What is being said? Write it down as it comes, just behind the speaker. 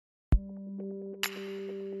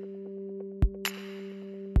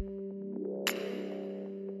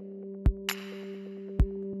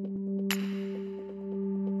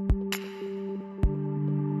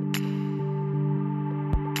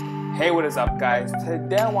Hey, what is up guys?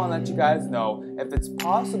 Today I want to let you guys know if it's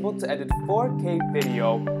possible to edit 4K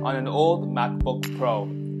video on an old MacBook Pro.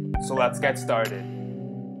 So let's get started.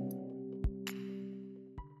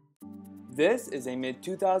 This is a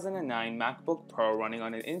mid-2009 MacBook Pro running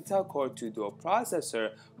on an Intel Core 2 Duo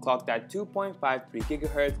processor clocked at 2.53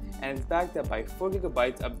 GHz and is backed up by 4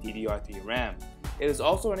 GB of DDR3 RAM. It is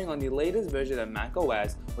also running on the latest version of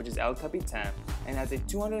macOS, which is El Capitan, and has a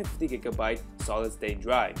 250 GB solid-state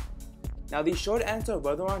drive. Now, the short answer of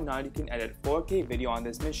whether or not you can edit 4K video on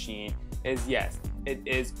this machine is yes, it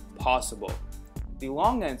is possible. The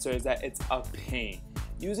long answer is that it's a pain.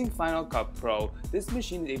 Using Final Cut Pro, this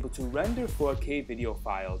machine is able to render 4K video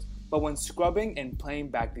files, but when scrubbing and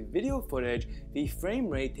playing back the video footage, the frame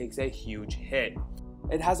rate takes a huge hit.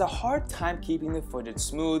 It has a hard time keeping the footage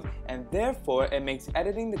smooth, and therefore it makes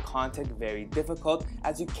editing the content very difficult,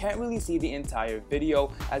 as you can't really see the entire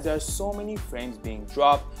video as there are so many frames being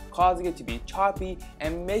dropped, causing it to be choppy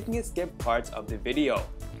and making it skip parts of the video.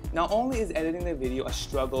 Not only is editing the video a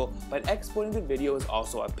struggle, but exporting the video is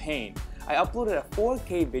also a pain. I uploaded a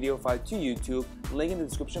 4K video file to YouTube, link in the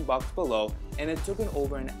description box below, and it took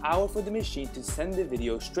over an hour for the machine to send the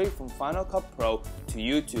video straight from Final Cut Pro to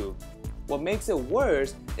YouTube. What makes it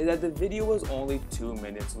worse is that the video was only 2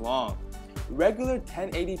 minutes long. Regular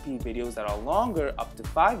 1080p videos that are longer, up to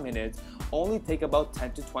 5 minutes, only take about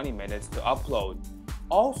 10 to 20 minutes to upload.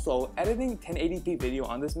 Also, editing 1080p video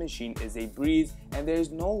on this machine is a breeze and there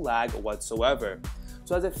is no lag whatsoever.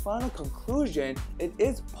 So as a final conclusion, it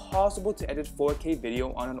is possible to edit 4K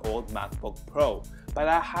video on an old MacBook Pro, but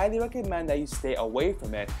I highly recommend that you stay away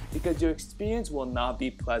from it because your experience will not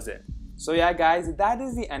be pleasant. So yeah guys, that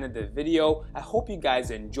is the end of the video. I hope you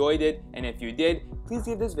guys enjoyed it, and if you did, please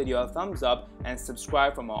give this video a thumbs up and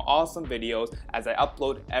subscribe for more awesome videos as I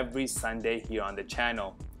upload every Sunday here on the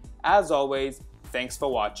channel. As always, thanks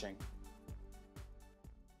for watching.